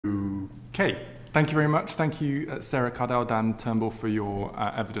Okay, thank you very much. Thank you, Sarah Cardell, Dan Turnbull, for your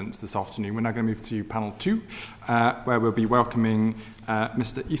evidence this afternoon. We're now going to move to panel 2, where we'll be welcoming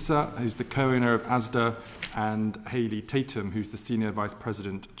Mr. Issa, who's the co-owner of ASDA, and Hayley Tatum, who's the Senior Vice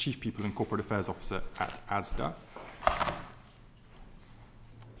President, Chief People and Corporate Affairs Officer at ASDA.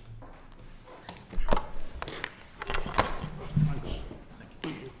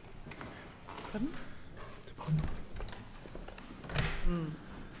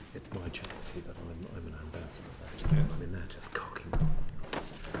 It's my charity that I'm an ambassador. Yeah. I mean, they're just cocking.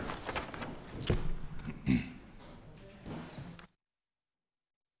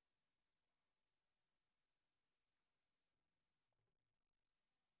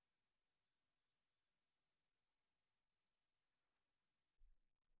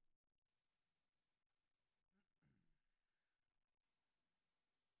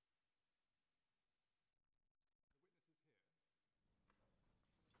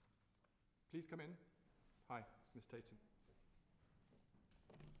 Please come in. Hi, Ms. Tatum.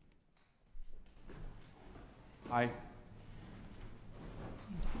 Hi.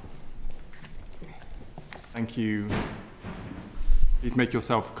 Thank you. Please make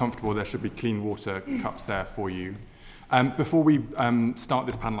yourself comfortable. There should be clean water cups there for you. Before we start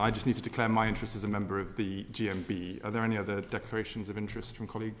this panel, I just need to declare my interest as a member of the GMB. Are there any other declarations of interest from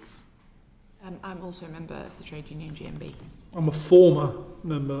colleagues? I'm also a member of the trade union GMB. I'm a former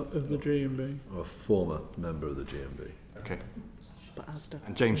member of the GMB. I'm a former member of the GMB. Okay. But ASDA.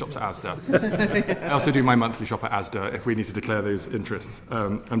 And Jane shops at ASDA. I also do my monthly shop at ASDA if we need to declare those interests.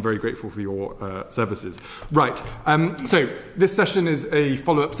 I'm very grateful for your services. Right. So this session is a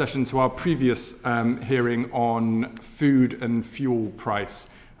follow-up session to our previous hearing on food and fuel price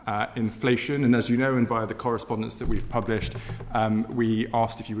inflation, and as you know, and via the correspondence that we've published, we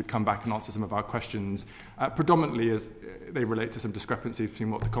asked if you would come back and answer some of our questions, predominantly as they relate to some discrepancies between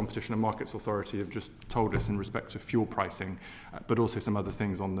what the Competition and Markets Authority have just told us in respect to fuel pricing, but also some other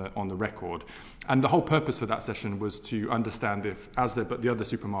things on the record. And the whole purpose for that session was to understand if ASDA, but the other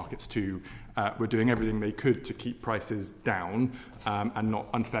supermarkets too, were doing everything they could to keep prices down and not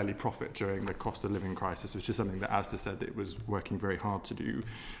unfairly profit during the cost of living crisis, which is something that ASDA said that it was working very hard to do.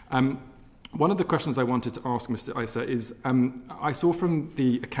 One of the questions I wanted to ask Mr. Issa is, I saw from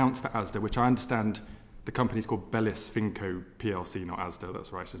the accounts for ASDA, which I understand the company's called Bellis Finco PLC, not ASDA,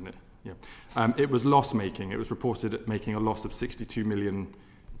 that's right, isn't it? Yeah. It was loss-making. It was reported at making a loss of £62 million.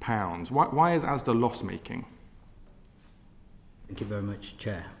 Why is ASDA loss-making? Thank you very much,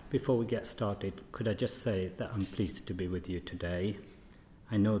 Chair. Before we get started, could I just say that I'm pleased to be with you today.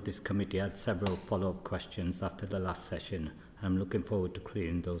 I know this committee had several follow-up questions after the last session, and I'm looking forward to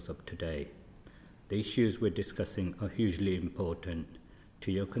clearing those up today. The issues we're discussing are hugely important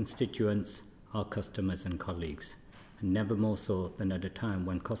to your constituents, our customers and colleagues, and never more so than at a time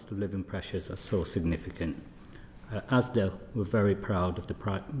when cost of living pressures are so significant. ASDA, we're very proud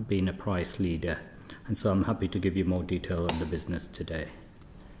of being a price leader, and so I'm happy to give you more detail on the business today.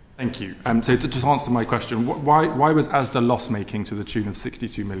 Thank you. So to just answer my question, why was ASDA loss-making to the tune of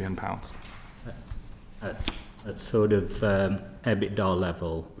 £62 million? At sort of EBITDA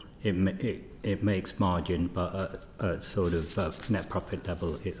level, it makes margin, but at sort of net profit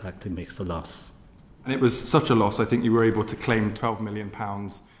level, it actually makes a loss. And it was such a loss, I think you were able to claim £12 million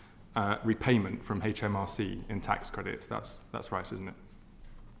repayment from HMRC in tax credits. That's right, isn't it?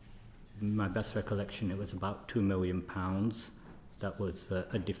 My best recollection, it was about £2 million. That was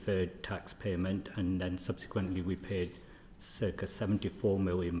a deferred tax payment, and then subsequently we paid circa £74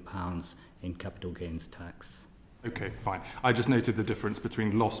 million in capital gains tax. Okay, fine. I just noted the difference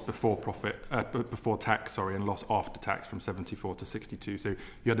between loss before tax, and loss after tax from 74 to 62. So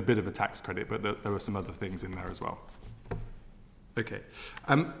you had a bit of a tax credit, but there were some other things in there as well. Okay.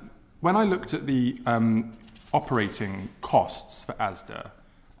 When I looked at the operating costs for ASDA,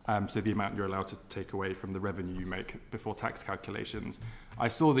 so the amount you're allowed to take away from the revenue you make before tax calculations, I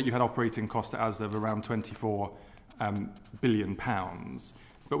saw that you had operating costs at ASDA of around £24 billion.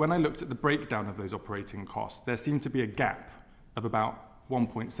 But when I looked at the breakdown of those operating costs, there seemed to be a gap of about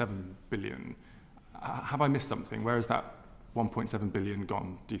 1.7 billion. Have I missed something? Where has that 1.7 billion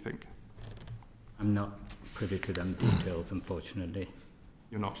gone, do you think? I'm not privy to them details, unfortunately.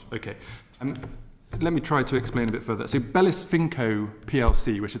 You're not? Okay. Let me try to explain a bit further. So Bellis Finco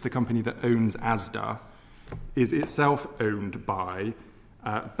PLC, which is the company that owns ASDA, is itself owned by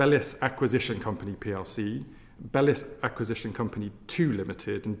Bellis Acquisition Company PLC, Bellis Acquisition Company 2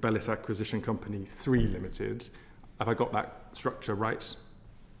 Limited and Bellis Acquisition Company 3 Limited. Have I got that structure right?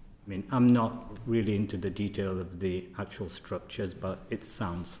 I mean, I'm not really into the detail of the actual structures, but it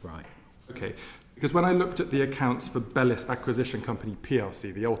sounds right. Okay, Because when I looked at the accounts for Bellis Acquisition Company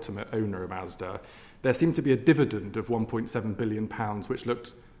plc, the ultimate owner of ASDA, there seemed to be a dividend of £1.7 billion, which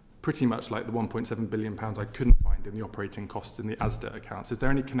looked pretty much like the £1.7 billion I couldn't find in the operating costs in the ASDA accounts. Is there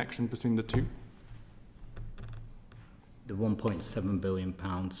any connection between the two? The £1.7 billion,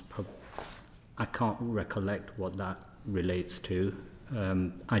 I can't recollect what that relates to.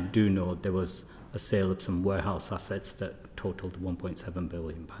 I do know there was a sale of some warehouse assets that totaled £1.7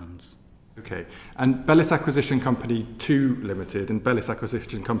 billion. Okay. And Bellis Acquisition Company 2 Limited and Bellis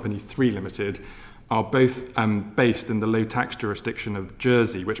Acquisition Company 3 Limited are both based in the low tax jurisdiction of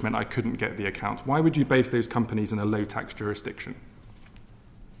Jersey, which meant I couldn't get the accounts. Why would you base those companies in a low tax jurisdiction?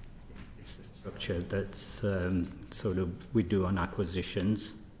 It's a structure that's sort of we do on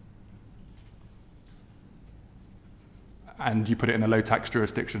acquisitions. And you put it in a low tax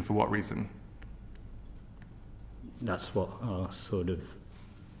jurisdiction for what reason? That's what our sort of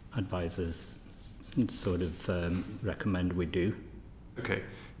advisors sort of recommend we do. Okay.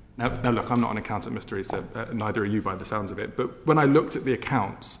 Now, look, I'm not an accountant, Mr. Issa, neither are you by the sounds of it, but when I looked at the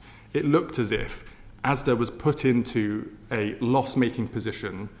accounts, it looked as if ASDA was put into a loss-making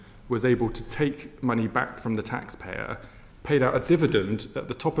position, was able to take money back from the taxpayer, paid out a dividend at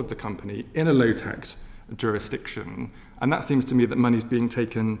the top of the company in a low-tax jurisdiction, and that seems to me that money's being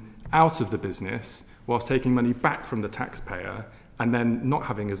taken out of the business whilst taking money back from the taxpayer and then not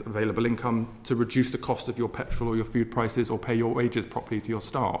having as available income to reduce the cost of your petrol or your food prices or pay your wages properly to your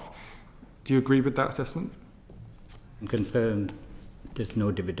staff. Do you agree with that assessment? I confirm there's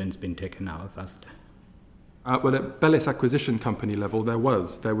no dividends been taken out of ASDA. Well, at Bellis Acquisition Company level, there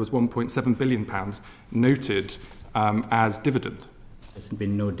was £1.7 billion noted as dividend. There's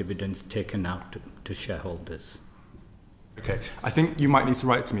been no dividends taken out to shareholders. Okay. I think you might need to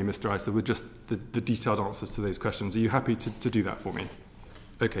write to me, Mr. Issa, with just the detailed answers to those questions. Are you happy to do that for me?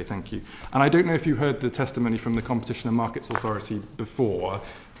 Okay, thank you. And I don't know if you heard the testimony from the Competition and Markets Authority before,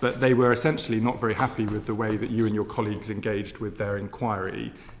 but they were essentially not very happy with the way that you and your colleagues engaged with their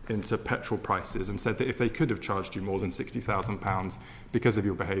inquiry into petrol prices and said that if they could have charged you more than £60,000 because of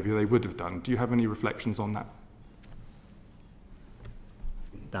your behaviour, they would have done. Do you have any reflections on that?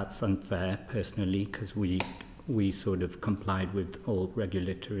 That's unfair, personally, because we sort of complied with all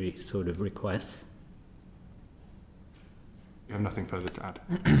regulatory sort of requests. You have nothing further to add?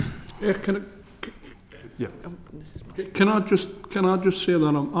 Yeah, can I just say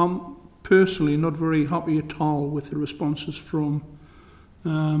that I'm personally not very happy at all with the responses from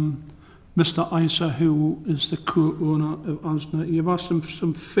Mr. Issa, who is the co-owner of ASDA. You've asked him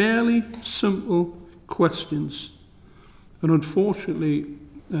some fairly simple questions, and unfortunately,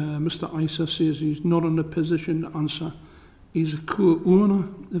 Mr. Issa says he's not in a position to answer. He's a co-owner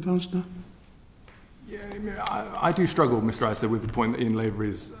of ASDA. Yeah, I do struggle, Mr. Issa, with the point that Ian Lavery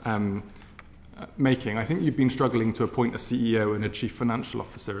is making. I think you've been struggling to appoint a CEO and a chief financial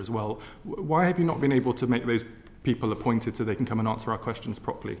officer as well. Why have you not been able to make those people appointed so they can come and answer our questions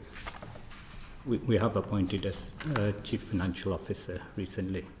properly? We have appointed a chief financial officer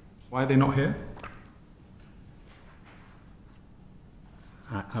recently. Why are they not here?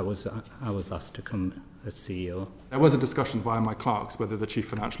 I was asked to come as CEO. There was a discussion via my clerks whether the chief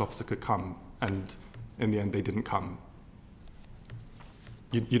financial officer could come, and in the end they didn't come.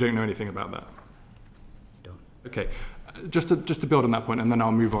 You don't know anything about that? Don't. Okay. Just to build on that point, and then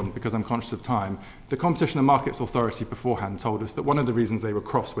I'll move on because I'm conscious of time. The Competition and Markets Authority beforehand told us that one of the reasons they were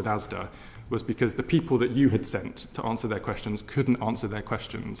cross with ASDA was because the people that you had sent to answer their questions couldn't answer their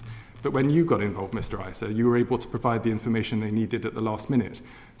questions. But when you got involved, Mr. Issa, you were able to provide the information they needed at the last minute.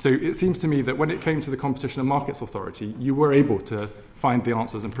 So it seems to me that when it came to the Competition and Markets Authority, you were able to find the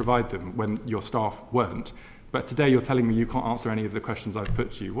answers and provide them when your staff weren't. But today you're telling me you can't answer any of the questions I've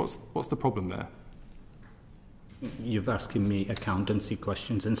put to you. What's the problem there? You've asking me accountancy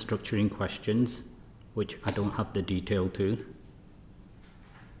questions and structuring questions, which I don't have the detail to.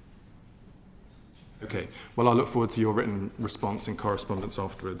 Okay. Well, I'll look forward to your written response and correspondence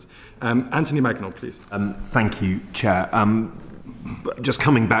afterwards. Anthony Magnol, please. Thank you, Chair. Just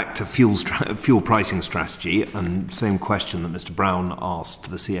coming back to fuel pricing strategy, and same question that Mr. Brown asked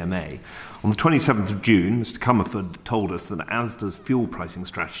the CMA. On the 27th of June, Mr. Comerford told us that ASDA's fuel pricing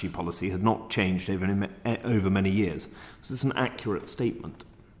strategy policy had not changed over many years. Is this an accurate statement?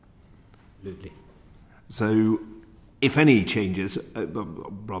 Absolutely. So, if any changes,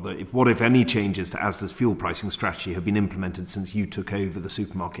 what if any changes to ASDA's fuel pricing strategy have been implemented since you took over the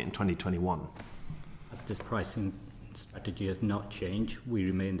supermarket in 2021? ASDA's pricing strategy has not changed. We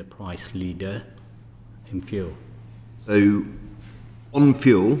remain the price leader in fuel. So, On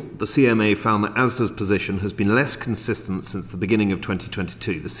fuel, the CMA found that ASDA's position has been less consistent since the beginning of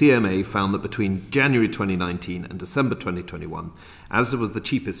 2022. The CMA found that between January 2019 and December 2021, ASDA was the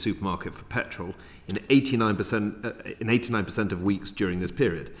cheapest supermarket for petrol in 89% of weeks during this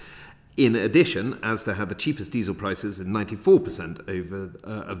period. In addition, ASDA had the cheapest diesel prices in 94%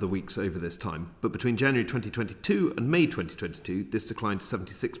 of the weeks over this time. But between January 2022 and May 2022, this declined to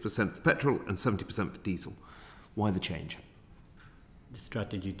 76% for petrol and 70% for diesel. Why the change? The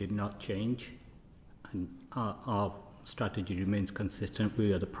strategy did not change, and our strategy remains consistent.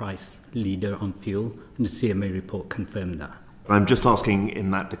 We are the price leader on fuel, and the CMA report confirmed that. I'm just asking,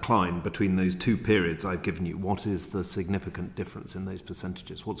 in that decline between those two periods I've given you, what is the significant difference in those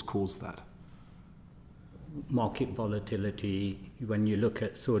percentages? What's caused that? Market volatility. When you look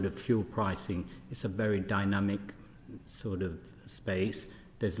at sort of fuel pricing, it's a very dynamic sort of space.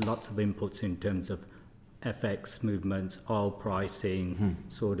 There's lots of inputs in terms of FX movements, oil pricing,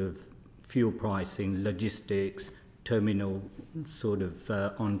 sort of fuel pricing, logistics, terminal sort of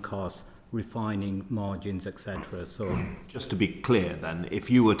on costs, refining margins, etc. So, just to be clear, then,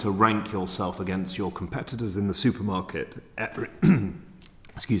 if you were to rank yourself against your competitors in the supermarket,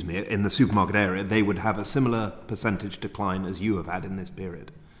 excuse me, in the supermarket area, they would have a similar percentage decline as you have had in this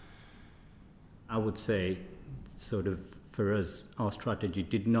period. I would say, sort of, for us, our strategy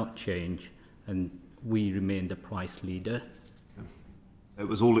did not change, and we remain the price leader. It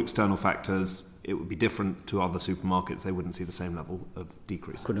was all external factors. It would be different to other supermarkets. They wouldn't see the same level of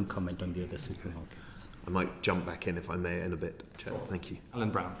decrease. Couldn't comment on the other supermarkets. I might jump back in, if I may, in a bit, Chair. Thank you.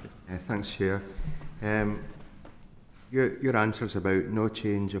 Alan Brown, please. Thanks, Chair. Your answers about no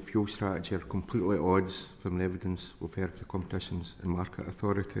change of fuel strategy are completely at odds from the evidence we've heard of the Competitions and Market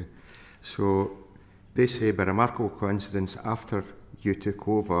Authority. So they say, by remarkable coincidence, after you took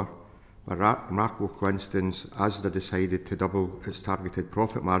over, by remarkable coincidence, ASDA decided to double its targeted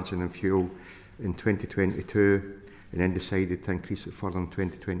profit margin in fuel in 2022 and then decided to increase it further in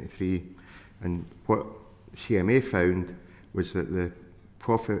 2023. And what CMA found was that the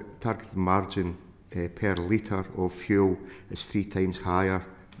profit targeted margin per litre of fuel is 3 times higher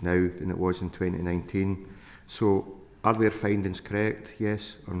now than it was in 2019. So are their findings correct,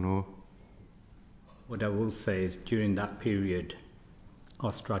 yes or no? What I will say is, during that period,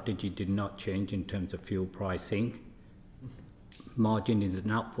 our strategy did not change in terms of fuel pricing. Margin is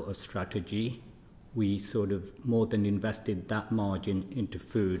an output of strategy. We sort of more than invested that margin into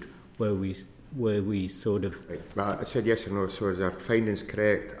food, where we sort of... Right. Well, I said yes or no, so is our findings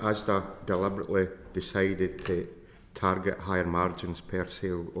correct? ASDA deliberately decided to target higher margins per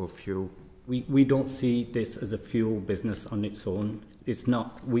sale of fuel? We don't see this as a fuel business on its own. It's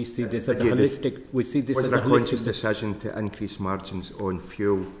not. We see this as a holistic. We see this as a holistic. Was it a conscious decision to increase margins on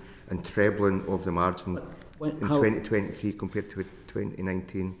fuel and trebling of the margin in 2023 compared to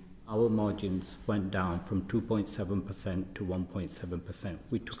 2019? Our margins went down from 2.7% to 1.7%.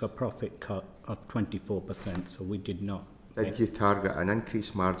 We took a profit cut of 24%, so we did not. Did you target an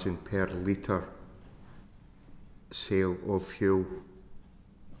increased margin per litre sale of fuel?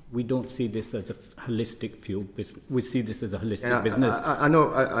 We don't see this as a holistic fuel business. We see this as a holistic business. I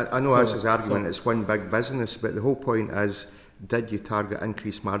know Asda's argument, it's one big business, but the whole point is, did you target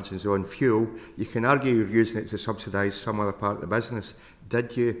increased margins on fuel? You can argue you're using it to subsidise some other part of the business.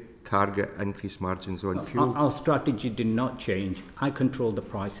 Did you target increased margins on fuel? Our strategy did not change. I control the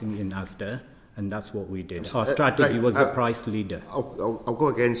pricing in ASDA, and that's what we did. Our strategy was the price leader. I'll go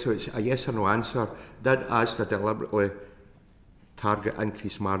again, so it's a yes or no answer. Did ASDA deliberately target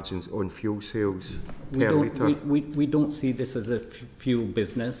increased margins on fuel sales per litre? We don't see this as a fuel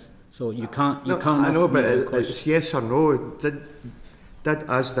business, so you can't. I know, but it's yes or no. Did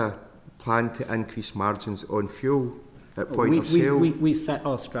ASDA plan to increase margins on fuel at point of sale? We set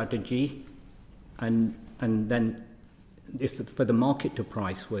our strategy, and then it's for the market to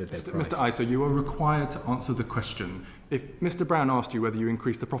price where they price. Mr. Issa, you are required to answer the question. If Mr. Brown asked you whether you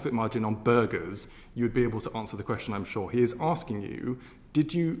increased the profit margin on burgers, you would be able to answer the question, I'm sure. He is asking you,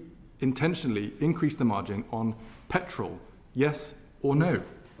 did you intentionally increase the margin on petrol? Yes or no?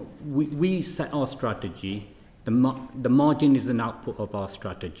 We set our strategy. The margin is an output of our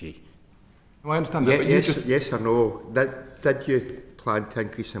strategy. Well, I understand that, but yes or no. Did you plan to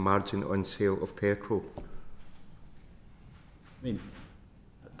increase the margin on sale of petrol? I mean,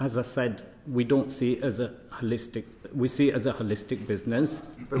 as I said, we don't see it as a holistic. We see it as a holistic business.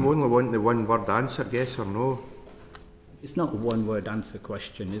 But we only want the one-word answer: yes or no. It's not a one-word answer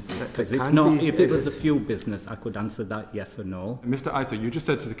question, is it? Because It it's can not. be. If it was a fuel business, I could answer that yes or no. Mr. Issa, you just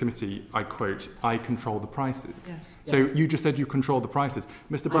said to the committee, I quote, I control the prices. Yes. So you just said you control the prices.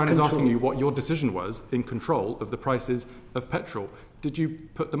 Mr. Brown is asking you what your decision was in control of the prices of petrol. Did you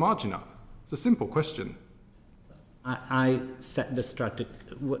put the margin up? It's a simple question. I set the strategy.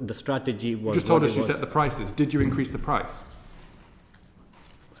 The strategy was. You just told us you set the prices. Did you increase the price?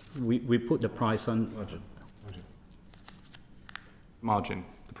 We put the price on. Margin.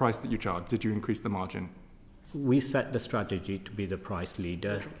 The price that you charge. Did you increase the margin? We set the strategy to be the price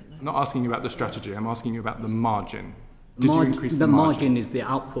leader. I'm not asking you about the strategy. I'm asking you about the margin. Did you increase the margin? margin is the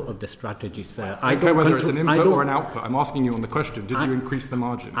output of the strategy, sir. I don't care whether it's an input or an output. I'm asking you on the question. Did you increase the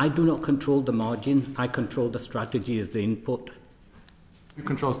margin? I do not control the margin. I control the strategy as the input. Who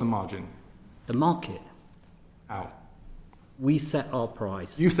controls the margin? The market. How? We set our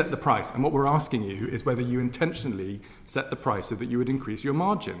price. You set the price, and what we're asking you is whether you intentionally set the price so that you would increase your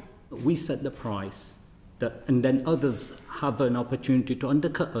margin. We set the price, and then others have an opportunity to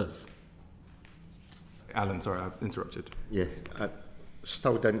undercut us. Alan, sorry, I interrupted. Yeah, I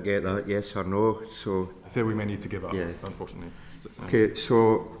still didn't get that yes or no, so... I fear we may need to give up, Yeah. unfortunately. Okay,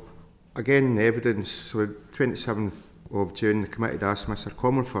 so again, the evidence, so 27th of June, the committee had asked Mr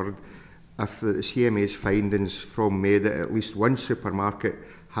Comerford if the CMA's findings from May that at least one supermarket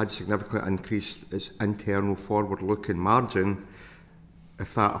had significantly increased its internal forward-looking margin,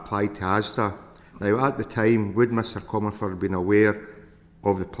 if that applied to ASDA. Now, at the time, would Mr Comerford have been aware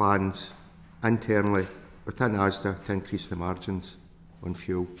of the plans internally within ASDA to increase the margins on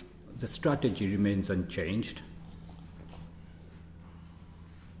fuel? The strategy remains unchanged.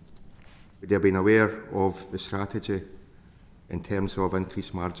 Would they have been aware of the strategy in terms of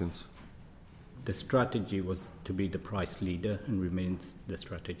increased margins? The strategy was to be the price leader and remains the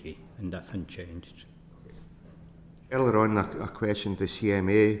strategy, and that's unchanged. Earlier on, I questioned the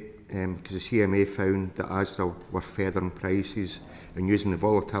CMA, because the CMA found that ASDA were feathering prices and using the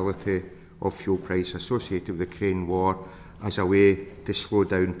volatility of fuel price associated with the Ukraine war as a way to slow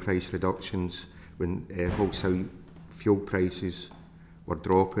down price reductions when wholesale fuel prices were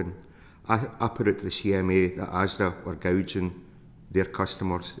dropping. I put it to the CMA that ASDA were gouging their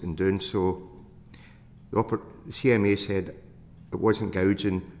customers in doing so. The CMA said it wasn't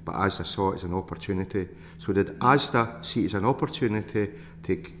gouging, but ASDA saw it as an opportunity. So did ASDA see it as an opportunity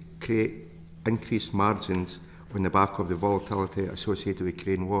to create increased margins on the back of the volatility associated with the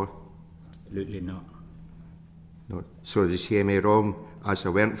Ukraine war? Absolutely not. No. So is the CMA wrong, as they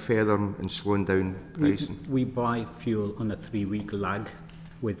weren't feathering and slowing down pricing? We buy fuel on a 3-week lag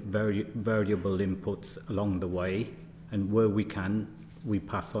with variable inputs along the way, and where we can, we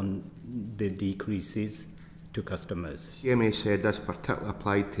pass on the decreases to customers. CMA said this particularly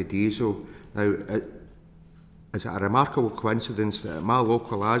applied to diesel. Now, is it a remarkable coincidence that at my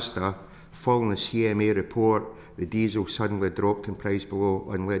local ASDA, following the CMA report, the diesel suddenly dropped in price below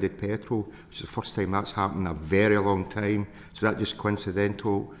unleaded petrol, which is the first time that's happened in a very long time. So that's just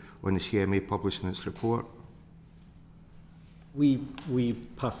coincidental when the CMA publishing its report? We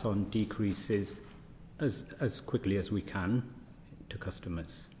pass on decreases as quickly as we can to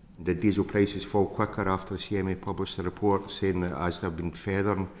customers. Did diesel prices fall quicker after the CMA published the report saying that ASDA have been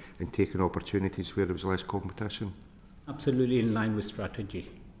feathering and taking opportunities where there was less competition? Absolutely in line with strategy.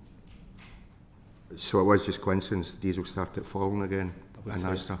 So it was just coincidence diesel started falling again in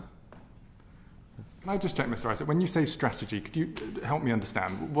ASDA? Can I just check, Mr. Issa, when you say strategy, could you help me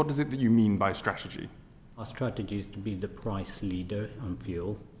understand, what is it that you mean by strategy? Our strategy is to be the price leader on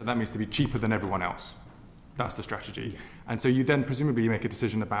fuel. So that means to be cheaper than everyone else. That's the strategy. And so you then presumably make a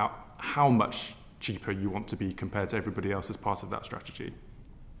decision about how much cheaper you want to be compared to everybody else as part of that strategy.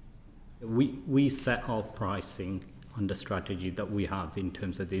 We set our pricing on the strategy that we have in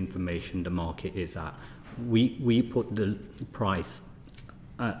terms of the information the market is at. We put the price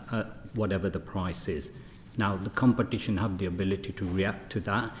at whatever the price is. Now, the competition have the ability to react to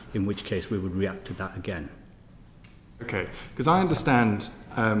that, in which case we would react to that again. Okay, because I understand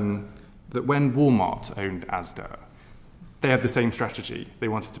that when Walmart owned ASDA, they had the same strategy. They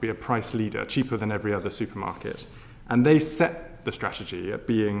wanted to be a price leader, cheaper than every other supermarket. And they set the strategy at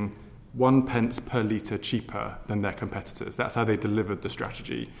being 1 pence per litre cheaper than their competitors. That's how they delivered the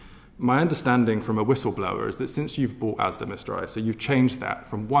strategy. My understanding from a whistleblower is that since you've bought ASDA, Mr. Issa, you've changed that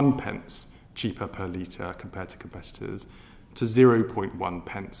from 1 pence cheaper per litre compared to competitors to 0.1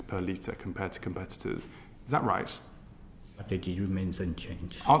 pence per litre compared to competitors. Is that right? Strategy remains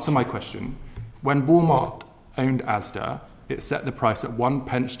unchanged. Answer my question. When Walmart owned ASDA, it set the price at 1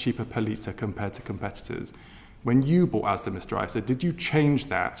 pence cheaper per litre compared to competitors. When you bought ASDA, Mr. Issa, did you change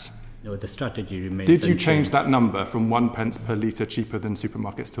that No, the strategy remains Did you unchanged. change that number from 1 pence per litre cheaper than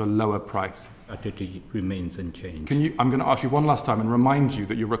supermarkets to a lower price? Strategy remains unchanged. I'm going to ask you one last time and remind you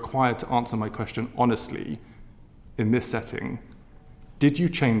that you're required to answer my question honestly in this setting. Did you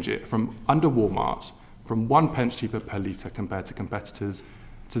change it from under Walmart from 1 pence cheaper per litre compared to competitors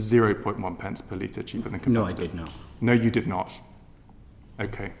to 0.1 pence per litre cheaper than No, I competitors? did not. No, you did not.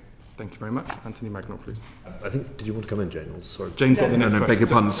 Okay. Thank you very much. Anthony Magnol, please. I think, did you want to come in, Jane? Or, sorry. Jane's got the next beg question. your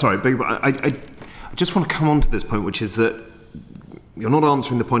pardon. Sorry, I just want to come on to this point, which is that you're not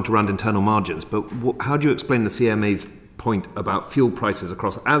answering the point around internal margins, but how do you explain the CMA's point about fuel prices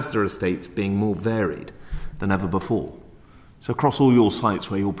across ASDA estates being more varied than ever before? So across all your sites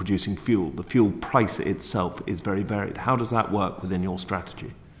where you're producing fuel, the fuel price itself is very varied. How does that work within your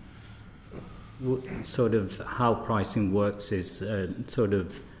strategy? Sort of how pricing works is sort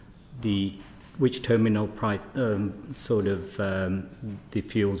of which terminal price, the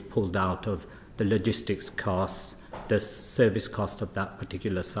fuels pulled out of, the logistics costs, the service cost of that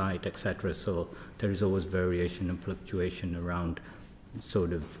particular site, etc. So there is always variation and fluctuation around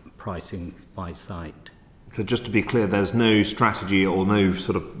sort of pricing by site. So just to be clear, there's no strategy or no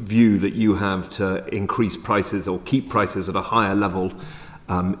sort of view that you have to increase prices or keep prices at a higher level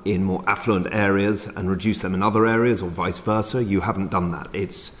in more affluent areas and reduce them in other areas, or vice versa. You haven't done that.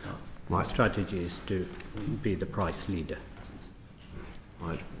 It's My strategy is to be the price leader.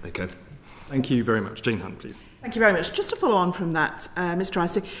 right. Okay. Thank you very much. Jane Hunt, please. Thank you very much. Just to follow on from that, Mr.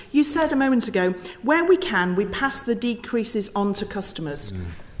 Issa, you said a moment ago, where we can, we pass the decreases on to customers.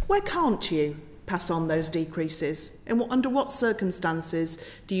 Where can't you pass on those decreases? And under what circumstances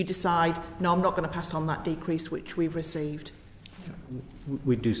do you decide, no, I'm not going to pass on that decrease which we've received?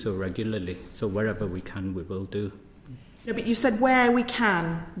 We do so regularly, so wherever we can, we will do. No, but you said where we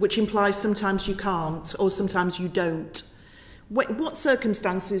can, which implies sometimes you can't or sometimes you don't. What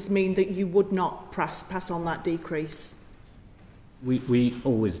circumstances mean that you would not pass on that decrease? We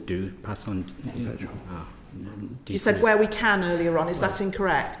always do pass on. You said where we can earlier on. Is that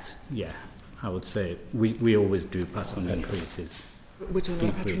incorrect? Yeah, I would say we always do pass on increases. We're talking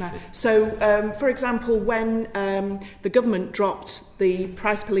about petrol now. So, for example, when the government dropped the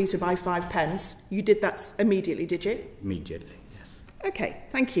price per litre by 5 pence, you did that immediately, did you? Immediately, yes. Okay,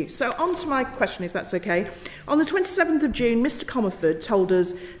 thank you. So on to my question, if that's okay. On the 27th of June, Mr Comerford told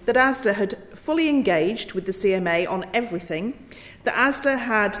us that ASDA had fully engaged with the CMA on everything, that ASDA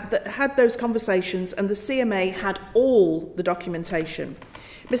had those conversations and the CMA had all the documentation.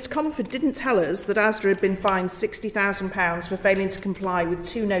 Mr Comerford didn't tell us that ASDA had been fined £60,000 for failing to comply with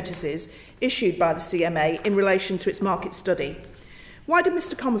 2 notices issued by the CMA in relation to its market study. Why did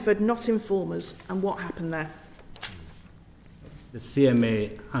Mr Comerford not inform us, and what happened there? The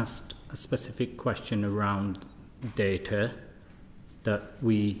CMA asked a specific question around data that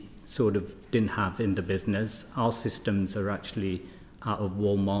we sort of didn't have in the business. Our systems are actually out of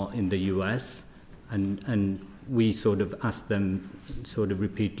Walmart in the US, and we sort of asked them sort of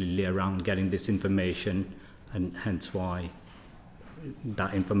repeatedly around getting this information, and hence why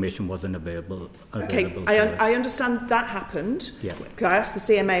that information wasn't available Okay, to us. I understand that happened. Yeah. I asked the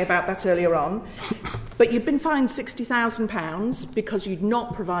CMA about that earlier on. But you've been fined £60,000 because you'd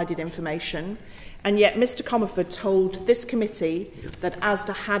not provided information, and yet Mr Comerford told this committee that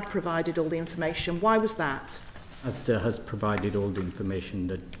ASDA had provided all the information. Why was that? ASDA has provided all the information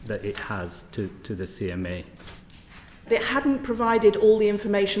that it has to the CMA. It hadn't provided all the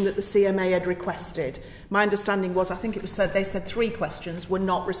information that the CMA had requested. My understanding was, I think it was said, they said 3 questions were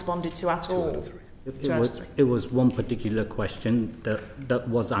not responded to at all. It was one particular question that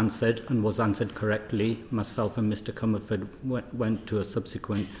was answered and was answered correctly. Myself and Mr Comerford went to a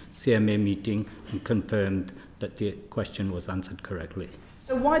subsequent CMA meeting and confirmed that the question was answered correctly.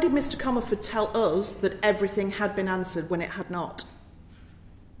 So why did Mr Comerford tell us that everything had been answered when it had not?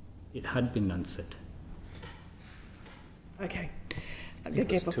 It had been answered. Okay, I'm going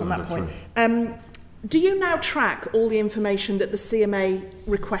to give up on that point. Do you now track all the information that the CMA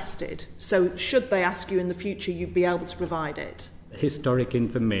requested? So should they ask you in the future, you'd be able to provide it? Historic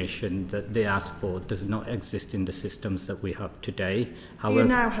information that they asked for does not exist in the systems that we have today. Do you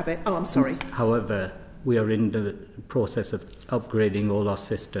now have it? Oh, I'm sorry. However, we are in the process of upgrading all our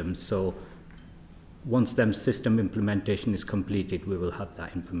systems, so once them system implementation is completed, we will have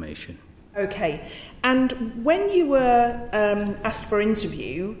that information. Okay, and when you were asked for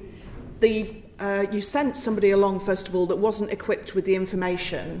interview, you sent somebody along, first of all, that wasn't equipped with the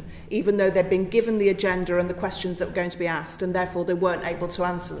information, even though they'd been given the agenda and the questions that were going to be asked, and therefore they weren't able to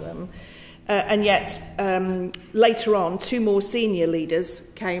answer them. And yet, later on, 2 more senior leaders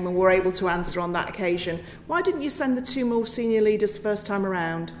came and were able to answer on that occasion. Why didn't you send the 2 more senior leaders the first time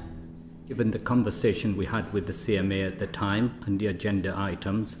around? Given the conversation we had with the CMA at the time and the agenda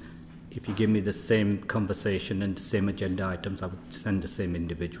items, if you give me the same conversation and the same agenda items, I would send the same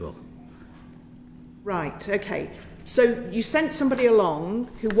individual. Right, okay. So you sent somebody along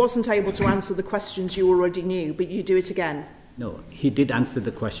who wasn't able to answer the questions you already knew, but you do it again? No, he did answer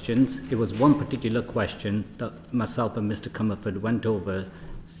the questions. It was one particular question that myself and Mr. Comerford went over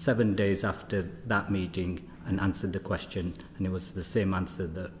 7 days after that meeting and answered the question, and it was the same answer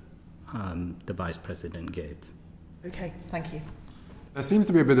that the Vice President gave. Okay, thank you. There seems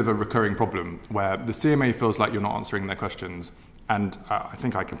to be a bit of a recurring problem where the CMA feels like you're not answering their questions, and I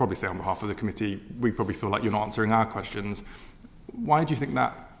think I can probably say on behalf of the committee, we probably feel like you're not answering our questions. Why do you think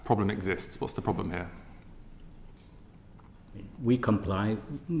that problem exists? What's the problem here? We comply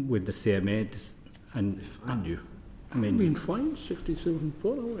with the CMA, and you. I mean, Been fined £67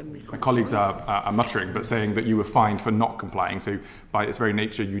 when we. My colleagues are muttering, but saying that you were fined for not complying. So by its very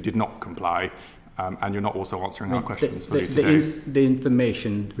nature, you did not comply, and you're not also answering our questions fully today. The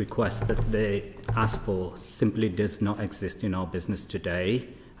information request that they asked for simply does not exist in our business today,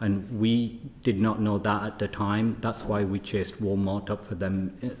 and we did not know that at the time. That's why we chased Walmart up for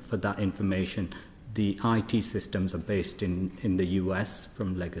them for that information. The IT systems are based in the US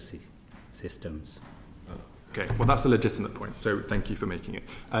from legacy systems. Okay, well, that's a legitimate point, so thank you for making it.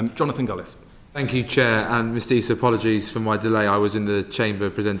 Jonathan Gullis. Thank you, Chair. And Mr. Issa, apologies for my delay. I was in the chamber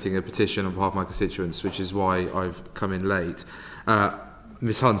presenting a petition on behalf of my constituents, which is why I've come in late.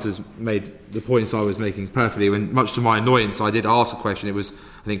 Ms Hunt has made the points I was making perfectly. When, much to my annoyance, I did ask a question. It was,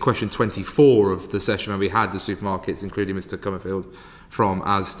 I think, question 24 of the session when we had the supermarkets, including Mr Comerfield from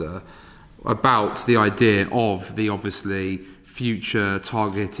ASDA, about the idea of the obviously future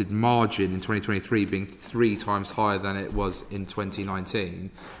targeted margin in 2023 being 3 times higher than it was in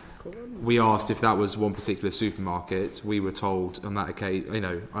 2019. We asked if that was one particular supermarket. We were told on that occasion,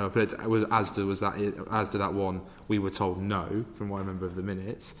 I put it was ASDA that one. We were told no, from what I remember of the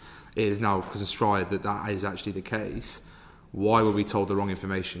minutes. It is now conspired that is actually the case. Why were we told the wrong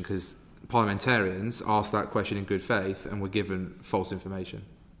information? Because parliamentarians asked that question in good faith and were given false information.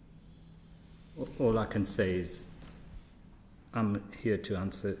 All I can say is I'm here to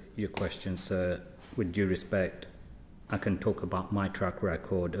answer your question, sir. With due respect, I can talk about my track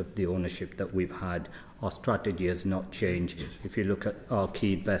record of the ownership that we've had. Our strategy has not changed. If you look at our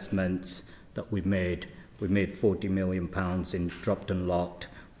key investments that we've made £40 million in Dropped and Locked.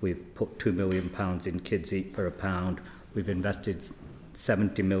 We've put £2 million in Kids Eat for £1. We've invested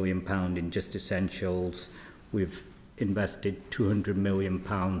 £70 million in Just Essentials. We've invested £200 million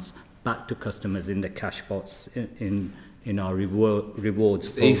back to customers in the cash pots in our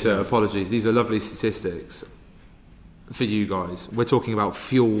rewards. Issa, apologies. These are lovely statistics for you guys. We're talking about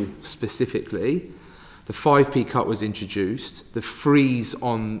fuel specifically. The 5p cut was introduced. The freeze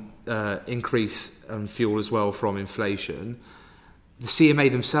on increase on fuel as well from inflation. The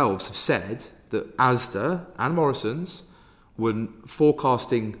CMA themselves have said that ASDA and Morrison's were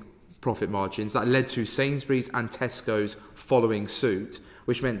forecasting profit margins that led to Sainsbury's and Tesco's following suit,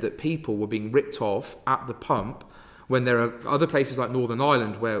 which meant that people were being ripped off at the pump when there are other places like Northern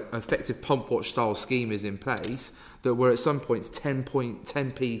Ireland where effective pump watch style scheme is in place that were at some points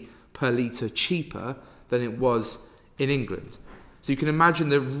 10p per litre cheaper than it was in England. So you can imagine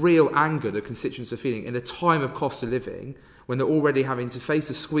the real anger that constituents are feeling in a time of cost of living when they're already having to face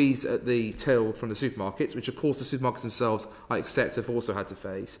a squeeze at the till from the supermarkets, which of course the supermarkets themselves, I accept, have also had to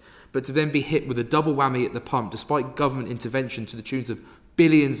face, but to then be hit with a double whammy at the pump despite government intervention to the tunes of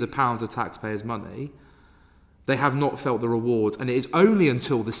billions of pounds of taxpayers' money. They have not felt the reward, and it is only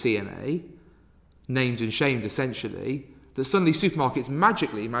until the CMA, named and shamed essentially, that suddenly supermarkets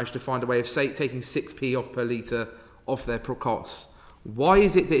magically managed to find a way of taking 6p off per litre off their costs. Why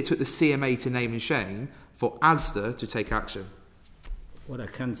is it that it took the CMA to name and shame for ASDA to take action? What I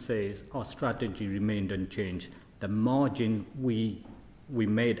can say is our strategy remained unchanged. The margin we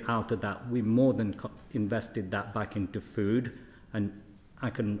made out of that, we more than invested that back into food, and I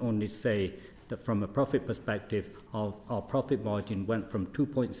can only say that from a profit perspective, our profit margin went from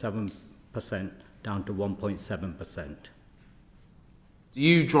 2.7% down to 1.7%. Do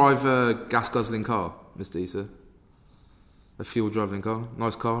you drive a gas guzzling car, Mr. Issa? A fuel driving car?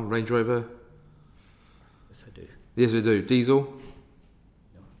 Nice car? Range Rover? Yes, I do. Yes, I do. Diesel?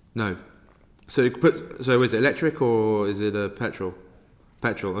 No. So is it electric or is it a petrol?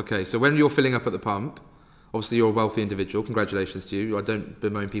 Petrol, okay. So when you're filling up at the pump, obviously you're a wealthy individual, congratulations to you. I don't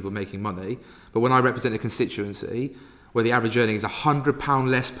bemoan people making money. But when I represent a constituency where the average earning is £100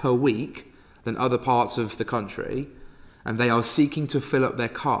 less per week than other parts of the country, and they are seeking to fill up their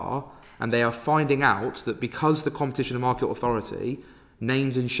car, and they are finding out that because the Competition and Market Authority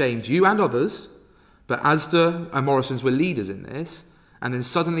named and shamed you and others, but Asda and Morrison's were leaders in this, and then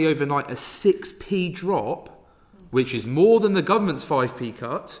suddenly overnight a 6p drop, which is more than the government's 5p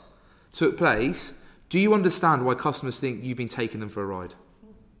cut, took place. Do you understand why customers think you've been taking them for a ride?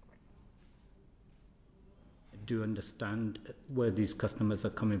 I do understand where these customers are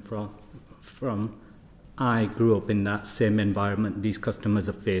coming from. I grew up in that same environment these customers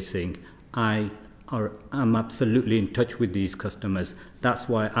are facing. I'm absolutely in touch with these customers. That's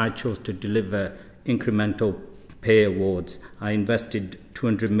why I chose to deliver incremental pay awards. I invested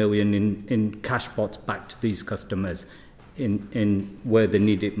 200 million in cash pots back to these customers in where they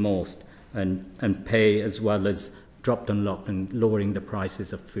need it most, and pay as well as dropped and locked and lowering the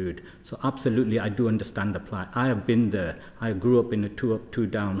prices of food. So absolutely, I do understand the plight. I have been there. I grew up in a 2-up,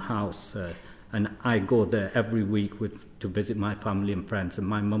 2-down house, and I go there every week to visit my family and friends, and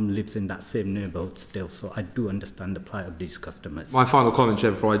my mum lives in that same neighbourhood still, so I do understand the plight of these customers. My final comment,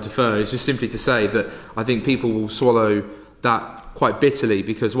 Chair, before I defer, is just simply to say that I think people will swallow that quite bitterly,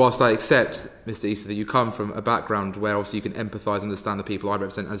 because whilst I accept, Mr. Issa, that you come from a background where obviously you can empathise and understand the people I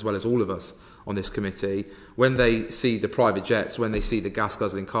represent, as well as all of us on this committee, when they see the private jets, when they see the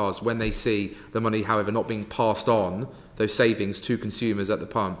gas-guzzling cars, when they see the money, however, not being passed on, those savings to consumers at the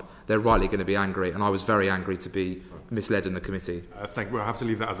pump, they're rightly going to be angry, and I was very angry to be misled in the committee. I think we'll have to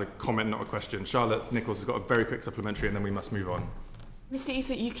leave that as a comment, not a question. Charlotte Nichols has got a very quick supplementary, and then we must move on. Mr.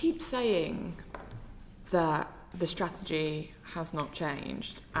 Issa, you keep saying that the strategy has not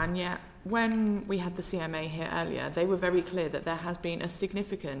changed, and yet when we had the CMA here earlier, they were very clear that there has been a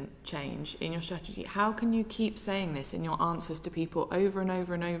significant change in your strategy. How can you keep saying this in your answers to people over and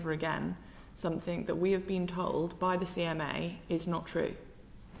over and over again, something that we have been told by the CMA is not true?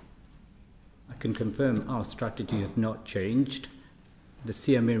 I can confirm our strategy has not changed. The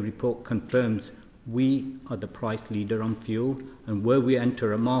CMA report confirms we are the price leader on fuel, and where we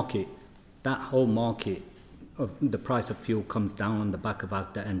enter a market, that whole market of the price of fuel comes down on the back of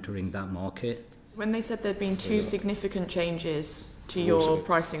ASDA entering that market. When they said there had been two significant changes to your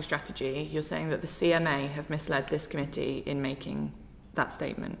pricing strategy, you're saying that the CMA have misled this committee in making that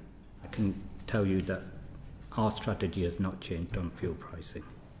statement? I can tell you that our strategy has not changed on fuel pricing.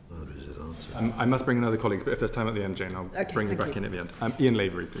 I must bring another colleague, but if there's time at the end, Jane, I'll bring you back in at the end. Ian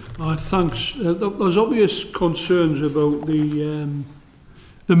Lavery, please. Thanks. There's obvious concerns about the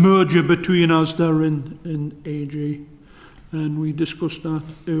merger between ASDA and AG, and we discussed that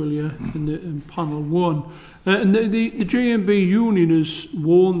earlier in panel 1. And the JMB union has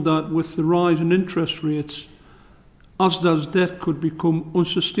warned that with the rise in interest rates, ASDA's debt could become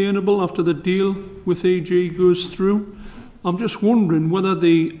unsustainable after the deal with AG goes through. I'm just wondering whether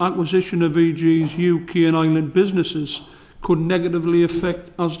the acquisition of AG's UK and Ireland businesses could negatively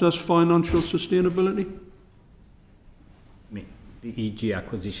affect ASDA's financial sustainability. I mean, the EG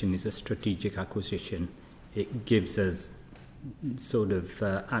acquisition is a strategic acquisition. It gives us sort of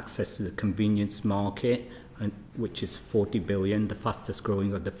access to the convenience market, which is 40 billion, the fastest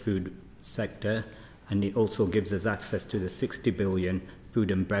growing of the food sector, and it also gives us access to the 60 billion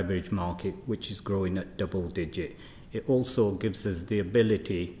food and beverage market, which is growing at double digit. It also gives us the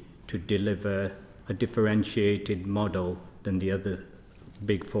ability to deliver a differentiated model than the other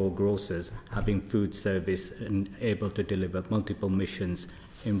big four grocers, having food service and able to deliver multiple missions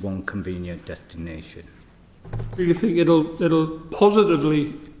in one convenient destination. Do you think it'll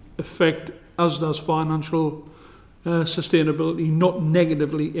positively affect ASDA's financial sustainability, not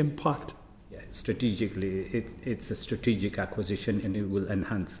negatively impact? Yeah, strategically, it's a strategic acquisition, and it will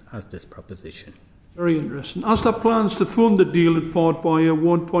enhance ASDA's proposition. Very interesting. ASDA plans to fund the deal in part by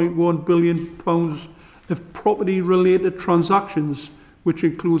 £1.1 billion of property-related transactions, which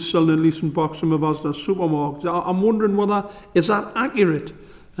includes selling and leasing back some of ASDA's supermarkets. I'm wondering whether is that accurate,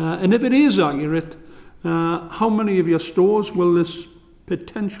 and if it is accurate, how many of your stores will this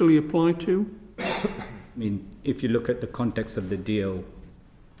potentially apply to? I mean, if you look at the context of the deal,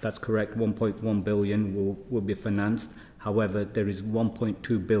 that's correct. 1.1 billion will be financed. However, there is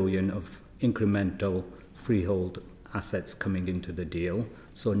 1.2 billion of incremental freehold assets coming into the deal.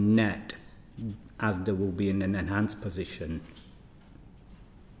 So net, ASDA will be in an enhanced position.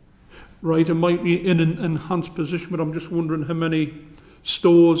 Right, it might be in an enhanced position, but I'm just wondering how many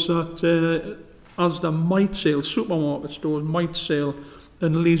stores that ASDA might sell, supermarket stores might sell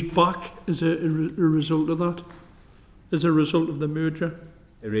and lease back as a result of that, as a result of the merger.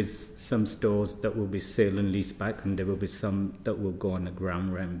 There is some stores that will be sale and lease back, and there will be some that will go on a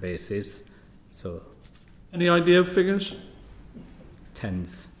ground rent basis. So, any idea of figures?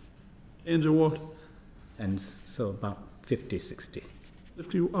 Tens. Tens of what? Tens, so about 50, 60.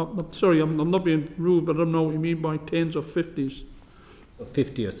 50, sorry, I'm not being rude, but I don't know what you mean by tens or 50s. So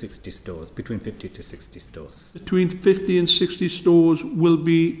 50 or 60 stores, between 50 to 60 stores. Between 50 and 60 stores will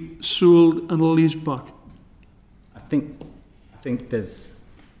be sold and leased back. I think there's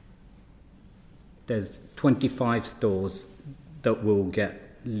 25 stores that will get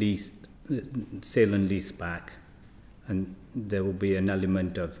sale and lease back, and there will be an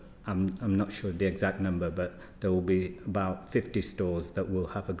element of, I'm not sure the exact number, but there will be about 50 stores that will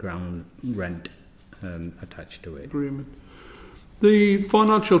have a ground rent attached to it. Agreement. The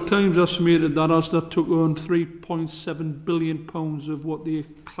Financial Times estimated that ASDA took on £3.7 billion of what they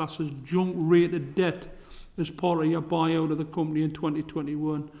class as junk-rated debt as part of your buyout of the company in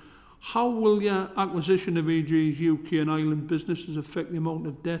 2021. How will your acquisition of AG's UK and Ireland businesses affect the amount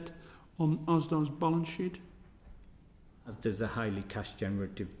of debt on ASDA's balance sheet? ASDA's a highly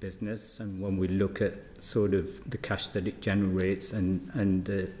cash-generative business, and when we look at sort of the cash that it generates and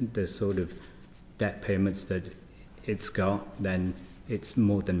the sort of debt payments that it's got, then it's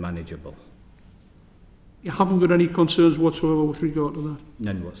more than manageable. You haven't got any concerns whatsoever with regard to that?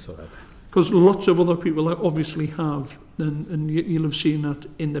 None whatsoever. Because lots of other people obviously have, and you'll have seen that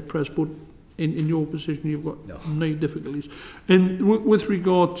in the press, but in your position you've got no difficulties. And with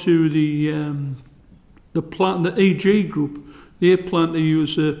regard to the AG Group, they plan to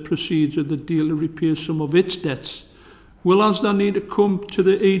use the proceeds of the deal to repay some of its debts. Will ASDA need to come to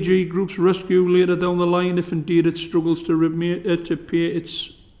the AG Group's rescue later down the line if indeed it struggles to pay its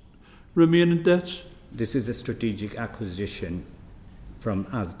remaining debts? This is a strategic acquisition from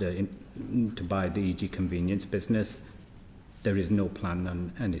ASDA to buy the EG convenience business. There is no plan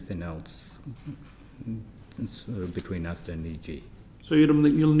on anything else between ASDA and EG. So you don't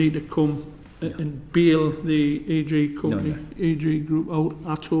think you'll need to come and bail the AG company, AG Group out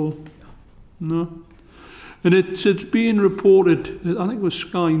at all? No? And it's being reported, I think it was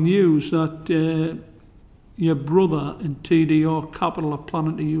Sky News, that your brother and TDR Capital are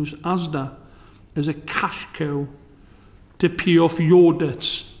planning to use ASDA as a cash cow to pay off your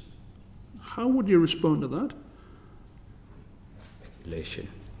debts. How would you respond to that? Speculation.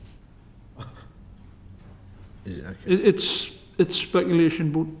 It's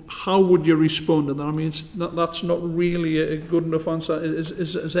speculation, but how would you respond to that? I mean, that's not really a good enough answer.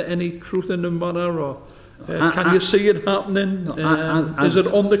 Is there any truth in the matter, or can you see it happening? Is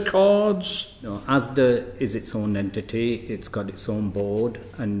it on the cards? No, ASDA is its own entity. It's got its own board,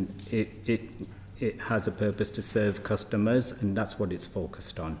 and it has a purpose to serve customers, and that's what it's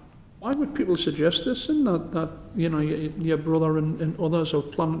focused on. Why would people suggest this, and that you know your brother and others are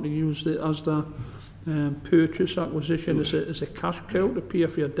planning to use the ASDA purchase acquisition as a cash cow to pay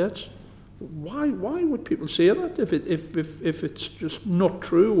for your debts? Why would people say that if it's just not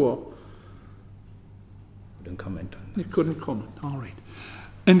true? Or couldn't comment on that. You couldn't comment. All right.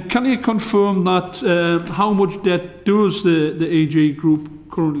 And can you confirm that how much debt does the AG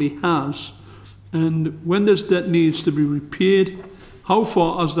Group currently has, and when this debt needs to be repaid? How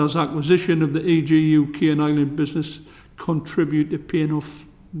far has this acquisition of the AG UK and Ireland business contribute to paying off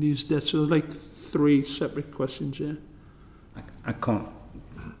these debts? So there's like 3 separate questions here. I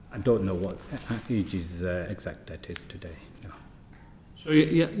don't know what AG's exact debt is today. No. So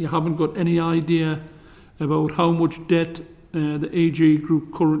you haven't got any idea about how much debt the AG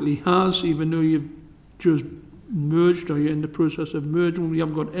Group currently has, even though you've just merged, or you're in the process of merging? You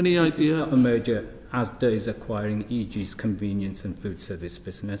haven't got any idea. It's not a merger. ASDA is acquiring EG's convenience and food service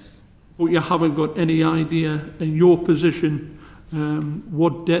business. But you haven't got any idea in your position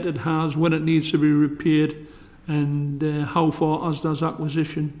what debt it has, when it needs to be repaid, and how far ASDA's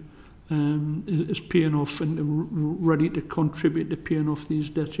acquisition is paying off and ready to contribute to paying off these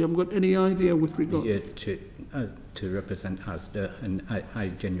debts. You haven't got any idea with regard to represent ASDA, and I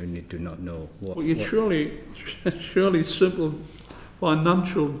genuinely do not know what. Well, surely simple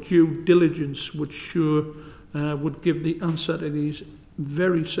financial due diligence would give the answer to these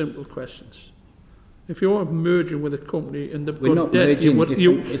very simple questions. If you're merging with a company and they've got debt, you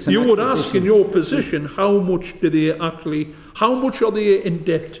would ask in your position, how much are they in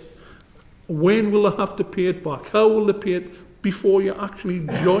debt? When will they have to pay it back? How will they pay it before you actually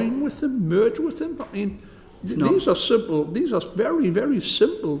join with them, merge with them? I mean, these are simple. These are very, very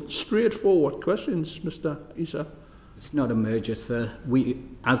simple, straightforward questions, Mr. Issa. It's not a merger, sir.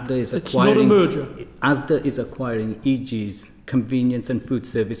 ASDA is acquiring. It's not a merger. ASDA is acquiring EG's convenience and food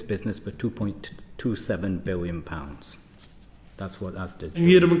service business for £2.27 billion. That's what ASDA is. And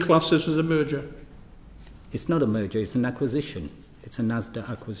you don't class this as a merger? It's not a merger. It's an acquisition. It's an ASDA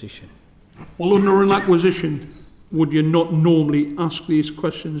acquisition. Well, under an acquisition, would you not normally ask these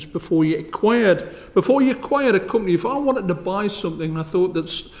questions before you acquired a company? If I wanted to buy something and I thought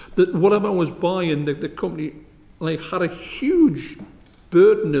that whatever I was buying, the company had a huge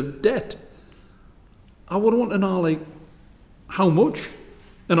burden of debt, I would want to know, like, how much,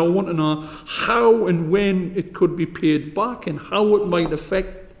 and I want to know how and when it could be paid back and how it might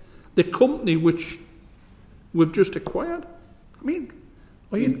affect the company which we've just acquired. I mean,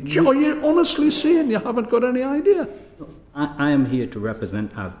 are you honestly saying you haven't got any idea? I am here to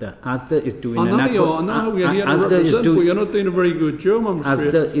represent ASDA. ASDA is doing I know you're here to represent, but you're not doing a very good job, I'm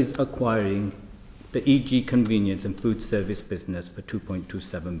afraid. ASDA is acquiring the EG convenience and food service business for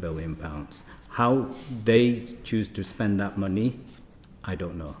 £2.27 billion. How they choose to spend that money, I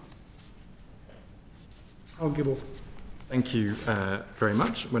don't know. I'll give up. Thank you very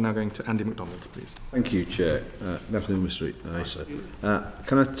much. We're now going to Andy MacDonald, please. Thank you, Chair. Good afternoon, Mr. Issa.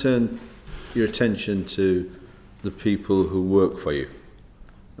 Can I turn your attention to the people who work for you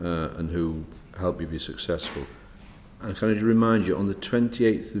and who help you be successful? And can I just remind you, on the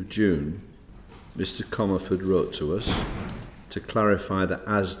 28th of June, Mr. Comerford wrote to us to clarify that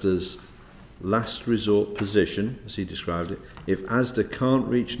ASDA's last resort position, as he described it, if ASDA can't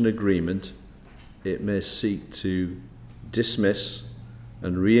reach an agreement, it may seek to dismiss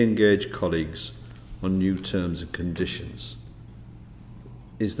and re-engage colleagues on new terms and conditions.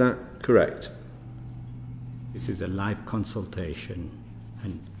 Is that correct? This is a live consultation,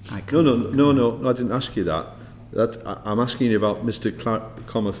 and I can... No, I didn't ask you that. I'm asking you about Mr.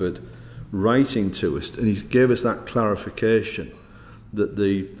 Comerford writing to us, and he gave us that clarification that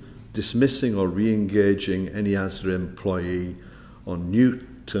the dismissing or re-engaging any ASDA employee on new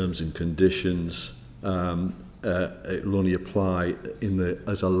terms and conditions it will only apply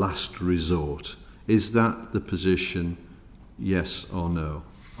as a last resort. Is that the position, yes or no?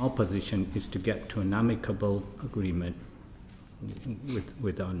 Our position is to get to an amicable agreement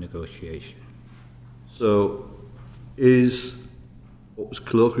with our negotiation. So is what was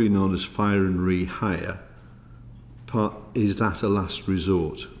colloquially known as fire and rehire, is that a last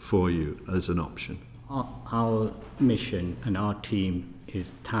resort for you as an option? Our mission and our team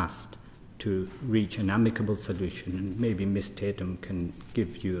is tasked to reach an amicable solution, and maybe Ms. Tatum can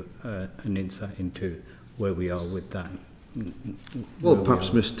give you an insight into where we are with that. Well,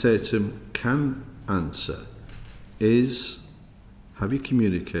 perhaps Ms. Tatum can answer. Have you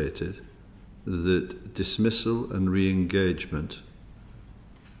communicated that dismissal and re-engagement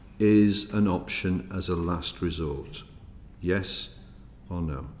is an option as a last resort? Yes or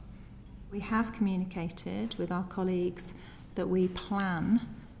no? We have communicated with our colleagues that we plan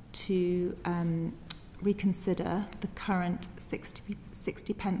to reconsider the current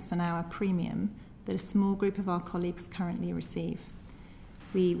 60 pence an hour premium that a small group of our colleagues currently receive.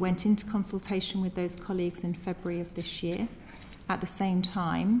 We went into consultation with those colleagues in February of this year. At the same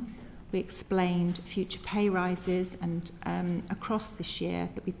time, we explained future pay rises and across this year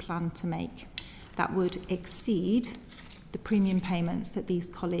that we plan to make that would exceed the premium payments that these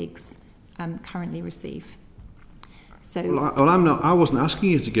colleagues currently receive. So, I wasn't asking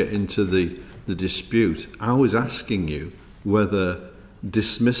you to get into the dispute. I was asking you whether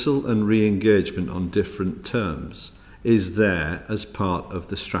dismissal and re-engagement on different terms is there as part of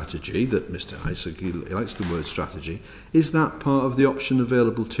the strategy that Mr. Issa, he likes the word strategy. Is that part of the option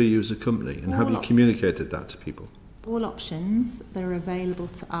available to you as a company? And have you communicated that to people? All options that are available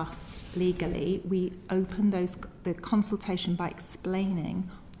to us legally, we open the consultation by explaining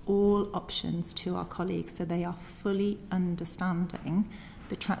all options to our colleagues so they are fully understanding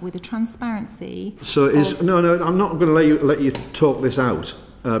with the transparency. So no, I'm not going to let you talk this out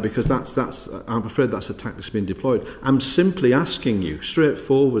because that's I'm afraid that's a tactic that's been deployed. I'm simply asking you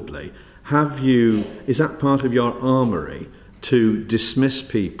straightforwardly, is that part of your armoury to dismiss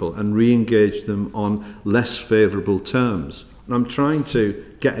people and re-engage them on less favourable terms? And I'm trying to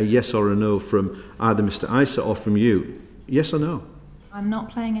get a yes or a no from either Mr. Issa or from you. Yes or no? I'm not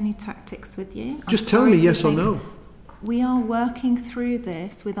playing any tactics with you. Just tell me yes or no. We are working through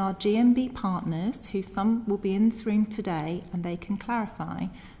this with our GMB partners, who some will be in this room today, and they can clarify.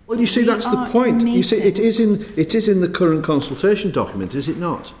 Well, you see, that's the point. You see, it is in the current consultation document, is it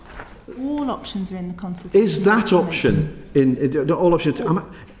not? All options are in the consultation Is that document. option in all options?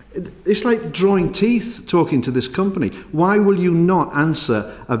 It's like drawing teeth talking to this company. Why will you not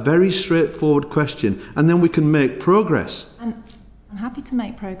answer a very straightforward question, and then we can make progress? I'm happy to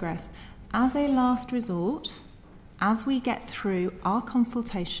make progress. As a last resort, as we get through our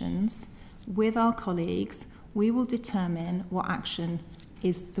consultations with our colleagues, we will determine what action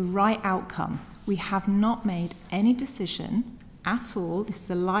is the right outcome. We have not made any decision at all. This is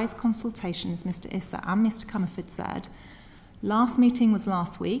a live consultation, as Mr. Issa and Mr. Comerford said. Last meeting was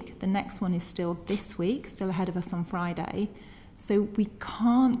last week. The next one is still this week, still ahead of us on Friday. So we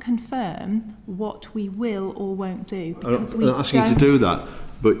can't confirm what we will or won't do. Because I'm not asking you to do that,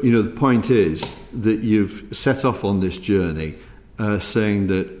 but the point is that you've set off on this journey saying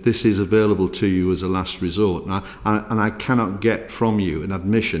that this is available to you as a last resort, and I cannot get from you an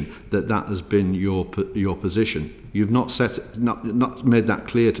admission that that has been your position. You've not made that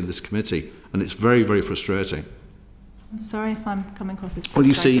clear to this committee, and it's very, very frustrating. I'm sorry if I'm coming across as Well,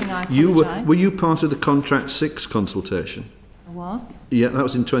 frustrating. you see, were you part of the Contract 6 consultation? I was. Yeah, that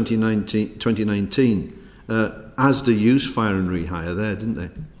was in 2019. ASDA used fire and rehire there, didn't they?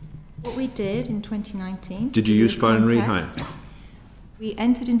 What we did in 2019... Did you use fire and rehire? We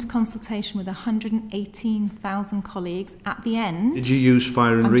entered into consultation with 118,000 colleagues. At the end... Did you use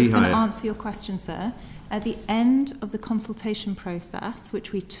fire and rehire? I'm just going to answer your question, sir. At the end of the consultation process,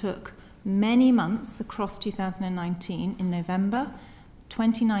 which we took many months across 2019, in November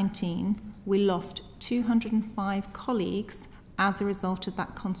 2019, we lost 205 colleagues as a result of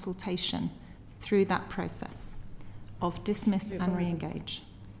that consultation through that process of dismiss and re-engage.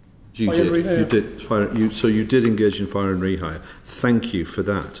 You did. So you did engage in fire and rehire. Thank you for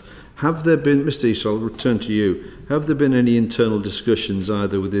that. Have there been, Mr. Issa, I'll return to you, have there been any internal discussions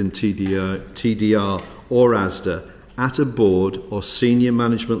either within TDR or ASDA at a board or senior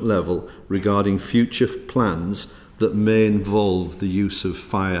management level regarding future plans that may involve the use of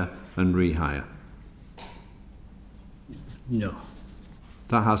fire and rehire? No.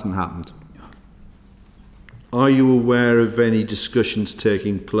 That hasn't happened? Are you aware of any discussions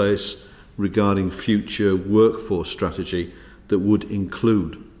taking place regarding future workforce strategy that would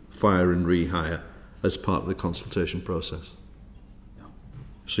include fire and rehire as part of the consultation process? No.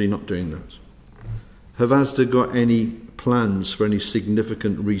 So you're not doing that? Have ASDA got any plans for any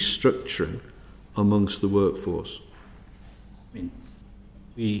significant restructuring amongst the workforce? I mean,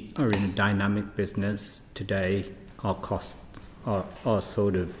 we are in a dynamic business today. Our costs are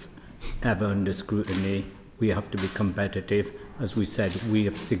sort of ever under scrutiny. We have to be competitive. As we said, we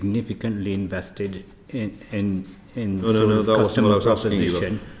have significantly invested in customer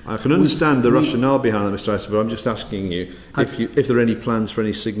proposition. I can understand the rationale behind that, Mr. Issa, but I'm just asking you if there are any plans for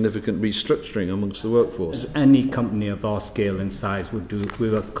any significant restructuring amongst the workforce. As any company of our scale and size would do,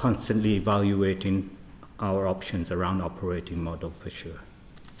 we were constantly evaluating our options around operating model for sure.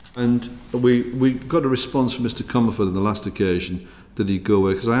 And we got a response from Mr. Comerford on the last occasion that he'd go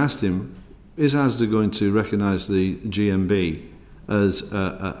away, because I asked him, is ASDA going to recognise the GMB as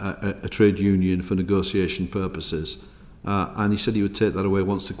a trade union for negotiation purposes? And he said he would take that away,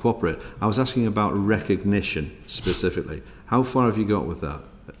 wants to cooperate. I was asking about recognition specifically. How far have you got with that?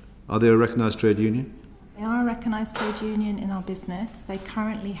 Are they a recognised trade union? They are a recognised trade union in our business. They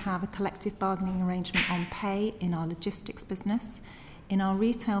currently have a collective bargaining arrangement on pay in our logistics business. In our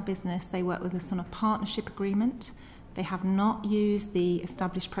retail business, they work with us on a partnership agreement. They have not used the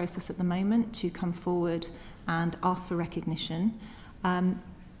established process at the moment to come forward and ask for recognition.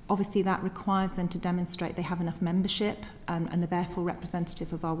 Obviously, that requires them to demonstrate they have enough membership and are therefore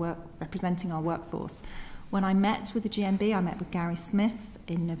representative of representing our workforce. When I met with the GMB, I met with Gary Smith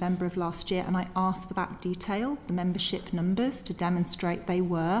in November of last year, and I asked for that detail, the membership numbers, to demonstrate they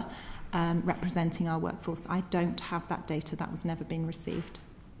were representing our workforce. I don't have that data. That was never been received.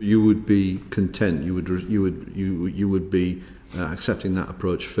 You would be content. You would be accepting that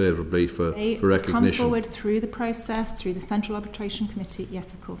approach favourably for recognition. Come forward through the process, through the Central Arbitration Committee.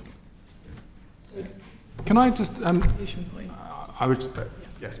 Yes, of course. Can I just?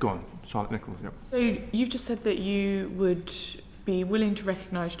 Yes, go on, Charlotte Nichols. Yep. So you've just said that you would be willing to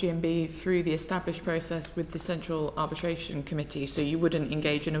recognise GMB through the established process with the Central Arbitration Committee, so you wouldn't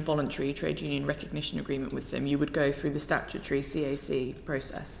engage in a voluntary trade union recognition agreement with them. You would go through the statutory CAC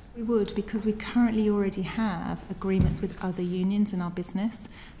process. We would, because we currently already have agreements with other unions in our business.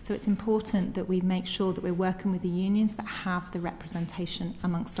 So it's important that we make sure that we're working with the unions that have the representation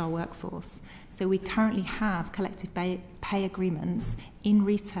amongst our workforce. So we currently have collective pay agreements in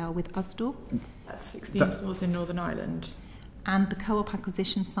retail with USDOR. That's 16 stores in Northern Ireland. And the co-op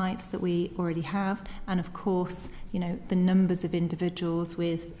acquisition sites that we already have, and of course, the numbers of individuals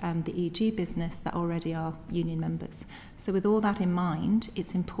with the EG business that already are union members. So with all that in mind,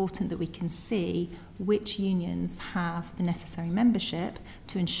 it's important that we can see which unions have the necessary membership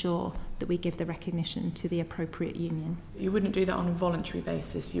to ensure that we give the recognition to the appropriate union. You wouldn't do that on a voluntary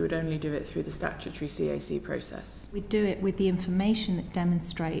basis, you would only do it through the statutory CAC process? We do it with the information that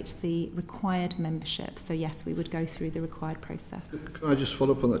demonstrates the required membership. So yes, we would go through the required process. Can I just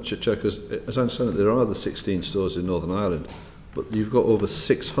follow up on that, Chair? Because as I understand it, there are the 16 stores in Northern Ireland, but you've got over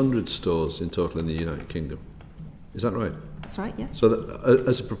 600 stores in total in the United Kingdom. Is that right? That's right, yes. So that,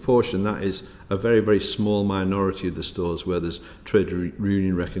 as a proportion, that is a very, very small minority of the stores where there's trade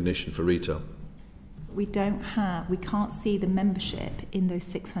union recognition for retail. We can't see the membership in those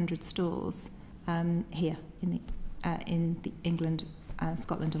 600 stores here in the England,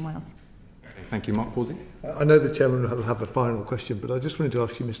 Scotland and Wales. Okay, thank you. Mark Pausing. I know the Chairman will have a final question, but I just wanted to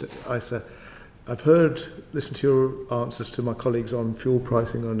ask you, Mr Issa, I've listened to your answers to my colleagues on fuel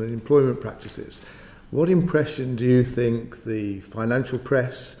pricing and employment practices. What impression do you think the financial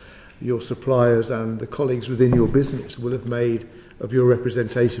press, your suppliers and the colleagues within your business will have made of your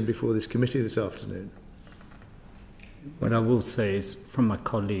representation before this committee this afternoon? What I will say is, from my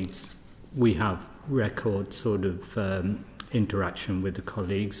colleagues, we have record sort of interaction with the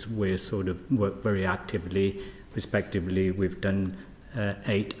colleagues. We sort of work very actively, respectively. We've done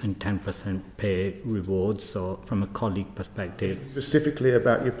 8 and 10% pay rewards. So from a colleague perspective, specifically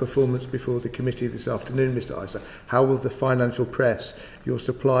about your performance before the committee this afternoon, Mr Issa, how will the financial press, your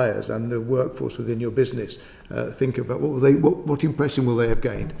suppliers and the workforce within your business think about what impression will they have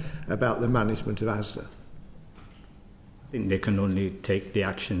gained about the management of ASDA? I think they can only take the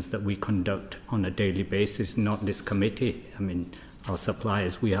actions that we conduct on a daily basis, not this committee. I mean, our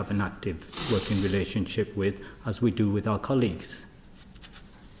suppliers we have an active working relationship with, as we do with our colleagues.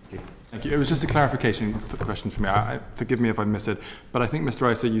 Thank you. It was just a clarification question for me. Forgive me if I missed it, but I think,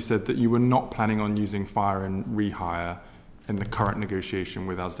 Mr Issa, you said that you were not planning on using fire and rehire in the current negotiation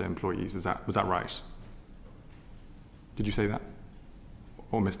with ASDA employees. Was that right? Did you say that?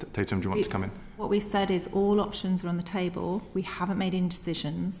 Or Mr Tatum, do you want to come in? What we've said is all options are on the table. We haven't made any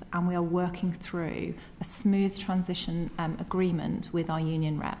decisions, and we are working through a smooth transition agreement with our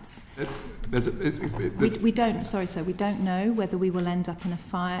union reps. We don't know whether we will end up in a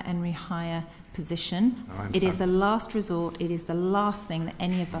fire and rehire position. It is a last resort. It is the last thing that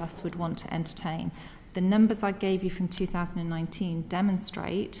any of us would want to entertain. The numbers I gave you from 2019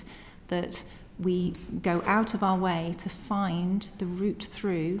 demonstrate that we go out of our way to find the route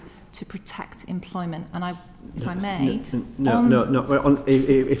through to protect employment. And if I may... No.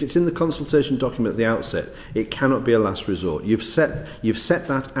 If it's in the consultation document at the outset, it cannot be a last resort. You've set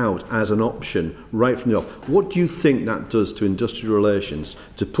that out as an option right from the off. What do you think that does to industrial relations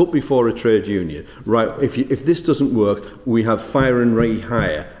to put before a trade union? Right, if this doesn't work, we have fire and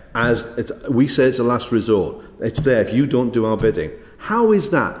rehire. We say it's a last resort. It's there if you don't do our bidding. How is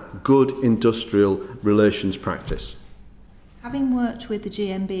that good industrial relations practice? Having worked with the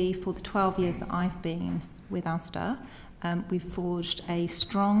GMB for the 12 years that I've been with ASDA, we've forged a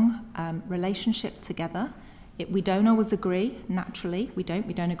strong relationship together. We don't always agree, naturally. We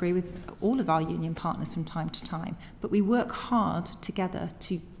don't agree with all of our union partners from time to time. But we work hard together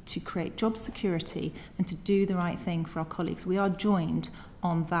to create job security and to do the right thing for our colleagues. We are joined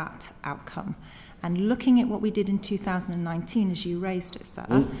on that outcome. And looking at what we did in 2019, as you raised it,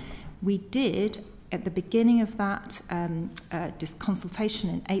 sir, we did, at the beginning of that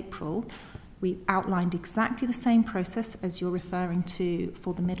consultation in April, we outlined exactly the same process as you're referring to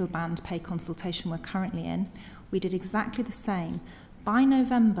for the middle band pay consultation we're currently in. We did exactly the same. By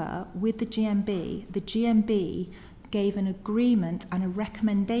November, with the GMB gave an agreement and a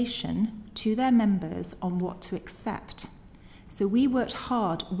recommendation to their members on what to accept. So we worked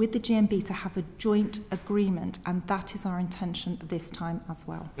hard with the GMB to have a joint agreement, and that is our intention this time as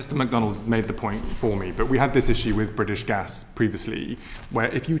well. Mr MacDonald's made the point for me, but we had this issue with British Gas previously, where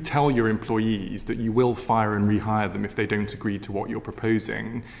if you tell your employees that you will fire and rehire them if they don't agree to what you're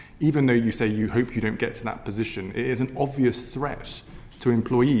proposing, even though you say you hope you don't get to that position, it is an obvious threat to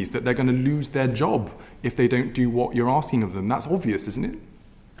employees that they're going to lose their job if they don't do what you're asking of them. That's obvious, isn't it?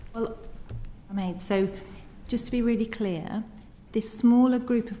 Well, so just to be really clear, this smaller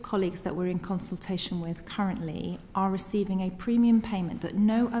group of colleagues that we're in consultation with currently are receiving a premium payment that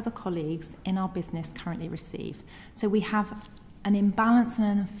no other colleagues in our business currently receive. So we have an imbalance and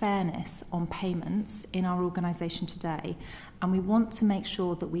an unfairness on payments in our organisation today, and we want to make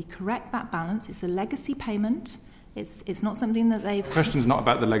sure that we correct that balance. It's a legacy payment. It's not something that they've... The question's not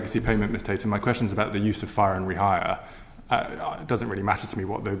about the legacy payment, Ms Tatum. My question's about the use of fire and rehire. It doesn't really matter to me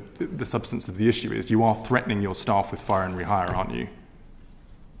what the substance of the issue is. You are threatening your staff with fire and rehire, aren't you?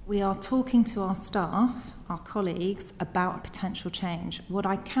 We are talking to our staff, our colleagues, about a potential change. What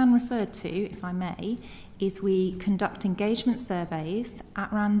I can refer to, if I may, is we conduct engagement surveys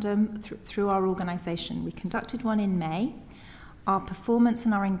at random through our organisation. We conducted one in May. Our performance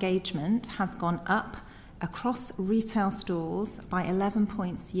and our engagement has gone up across retail stores by 11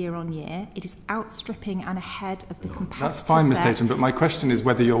 points year on year. It is outstripping and ahead of the competitor That's fine, Ms. set. Tatum, but my question is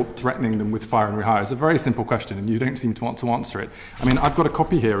whether you're threatening them with fire and rehire. It's a very simple question, and you don't seem to want to answer it. I mean, I've got a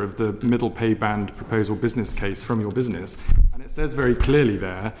copy here of the middle pay band proposal business case from your business, and it says very clearly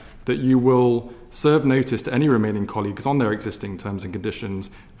there that you will serve notice to any remaining colleagues on their existing terms and conditions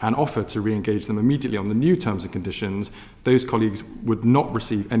and offer to re-engage them immediately on the new terms and conditions. Those colleagues would not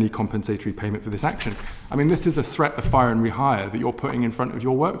receive any compensatory payment for this action. I mean, this is a threat of fire and rehire that you're putting in front of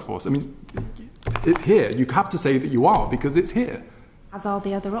your workforce. I mean, it's here. You have to say that you are, because it's here. As are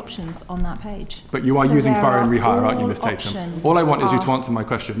the other options on that page. But you are So using there fire and are rehire, aren't you, all Ms. Tatum? options All I want is you are- to answer my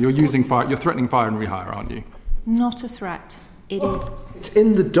question. You're threatening fire and rehire, aren't you? Not a threat. It is. It's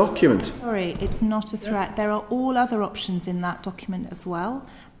in the document. Sorry, it's not a threat. There are all other options in that document as well,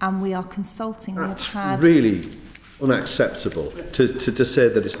 and we are consulting. That's We've had really unacceptable to say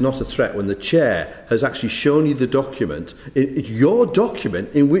that it's not a threat when the chair has actually shown you the document. It's your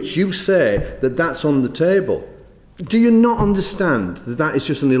document in which you say that that's on the table. Do you not understand that that is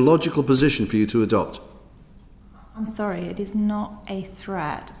just an illogical position for you to adopt? I'm sorry, it is not a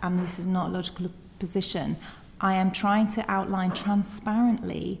threat, and this is not a logical position. I am trying to outline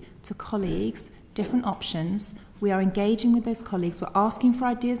transparently to colleagues different options. We are engaging with those colleagues. We're asking for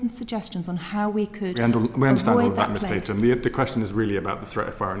ideas and suggestions on how we could We understand all of that, Ms. place. Tatum. The question is really about the threat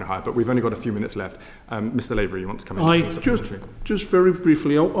of fire and rehire, but we've only got a few minutes left. Mr. Lavery, you want to come in? Just very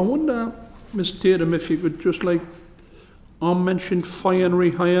briefly, I wonder, Ms. Tatum, if you could just I mentioned fire and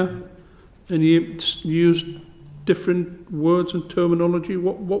rehire, and you used different words and terminology.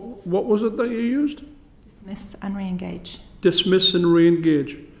 What was it that you used? Dismiss and re-engage. Dismiss and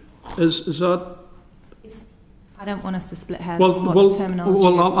re-engage. Is that? I don't want us to split hairs Well, on what the terminology is.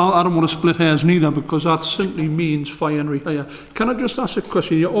 I don't want to split hairs neither, because that simply means fire and rehire. Can I just ask a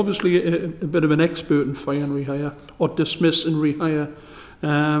question? You're obviously a bit of an expert in fire and rehire, or dismiss and rehire.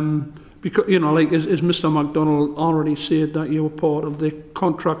 Because, as Mr. MacDonald already said, that you were part of the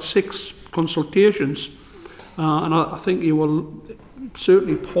Contract 6 consultations, and I think you were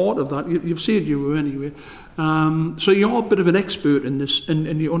certainly part of that. You've said you were anyway. So you're a bit of an expert in this,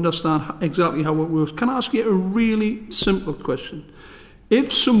 and you understand exactly how it works. Can I ask you a really simple question?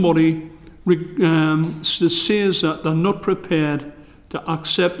 If somebody says that they're not prepared to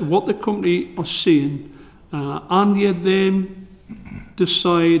accept what the company are saying, and you then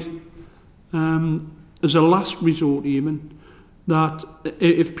decide, as a last resort even, that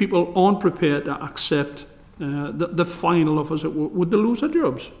if people aren't prepared to accept the final offers, would they lose their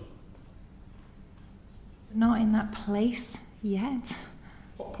jobs? Not in that place yet.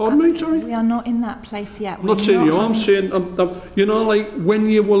 Pardon me, sorry? We are not in that place yet. I'm not saying you. I'm saying, when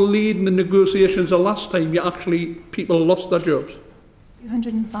you were leading the negotiations the last time, people lost their jobs.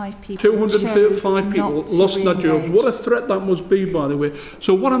 205 people. 205 people lost their jobs. What a threat that must be, by the way.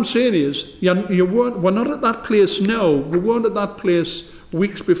 So what I'm saying is, we're not at that place now. We weren't at that place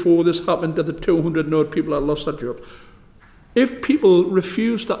weeks before this happened to the 200 odd people that lost their jobs. If people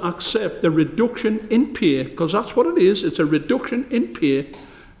refuse to accept the reduction in pay, because that's what it is, it's a reduction in pay,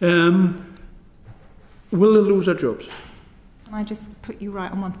 will they lose their jobs? Can I just put you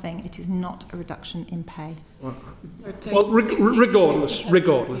right on one thing? It is not a reduction in pay. Well, regardless.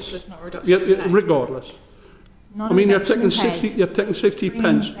 Regardless. Not I mean, a you're reduction taking in pay. 60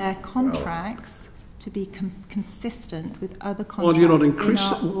 pence. Bringing their contracts to be consistent with other contracts.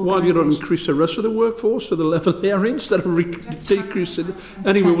 While you don't increase the rest of the workforce to the level they're in, instead of decreasing.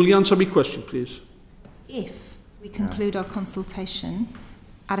 Anyway, will you answer my question, please? If we conclude our consultation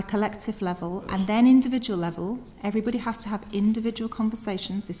at a collective level and then individual level, everybody has to have individual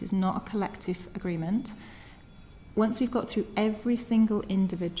conversations. This is not a collective agreement. Once we've got through every single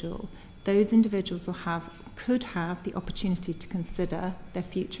individual, those individuals could have the opportunity to consider their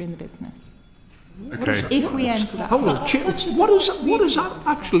future in the business. Okay. If we enter that. What does that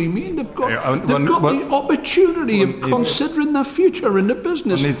actually mean? They've got the opportunity of considering their future in the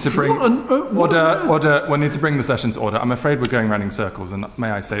business. We need to bring order. We need to bring the session to order. I'm afraid we're going round in circles, and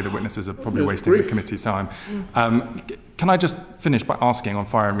may I say the witnesses are probably wasting the committee's time. Can I just finish by asking on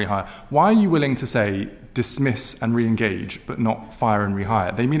fire and rehire, why are you willing to say dismiss and re-engage, but not fire and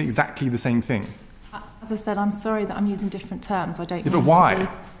rehire? They mean exactly the same thing. As I said, I'm sorry that I'm using different terms. I don't. Yeah, but why?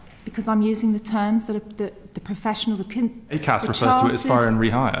 Because I'm using the terms that are the professional... ACAS refers to it as fire and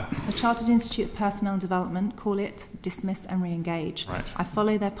rehire. The Chartered Institute of Personnel Development call it dismiss and re-engage. Right. I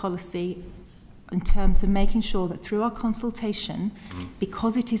follow their policy in terms of making sure that through our consultation,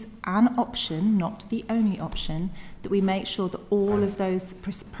 because it is an option, not the only option, that we make sure that all of those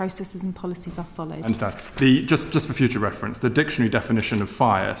processes and policies are followed. I understand. Just for future reference, the dictionary definition of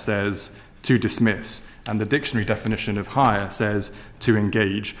fire says to dismiss, and the dictionary definition of hire says to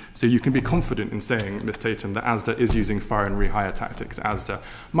engage. So you can be confident in saying, Ms. Tatum, that ASDA is using fire and rehire tactics. ASDA.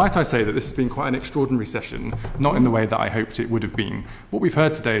 Might I say that this has been quite an extraordinary session, not in the way that I hoped it would have been. What we've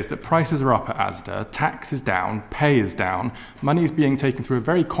heard today is that prices are up at ASDA, tax is down, pay is down, money is being taken through a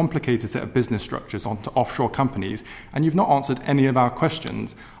very complicated set of business structures onto offshore companies, and you've not answered any of our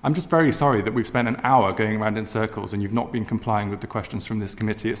questions. I'm just very sorry that we've spent an hour going around in circles and you've not been complying with the questions from this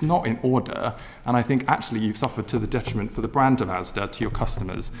committee. It's not in order, and I think actually you've suffered to the detriment for the brand of ASDA, to your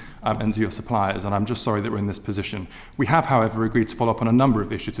customers and to your suppliers, and I'm just sorry that we're in this position. We have, however, agreed to follow up on a number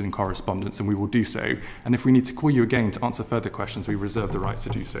of issues in correspondence, and we will do so, and if we need to call you again to answer further questions, we reserve the right to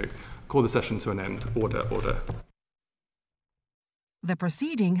do so. Call the session to an end. Order, order. The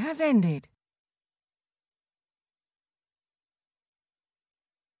proceeding has ended.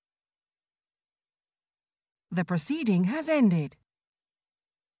 The proceeding has ended.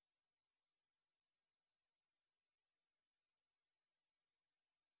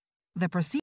 The proceeding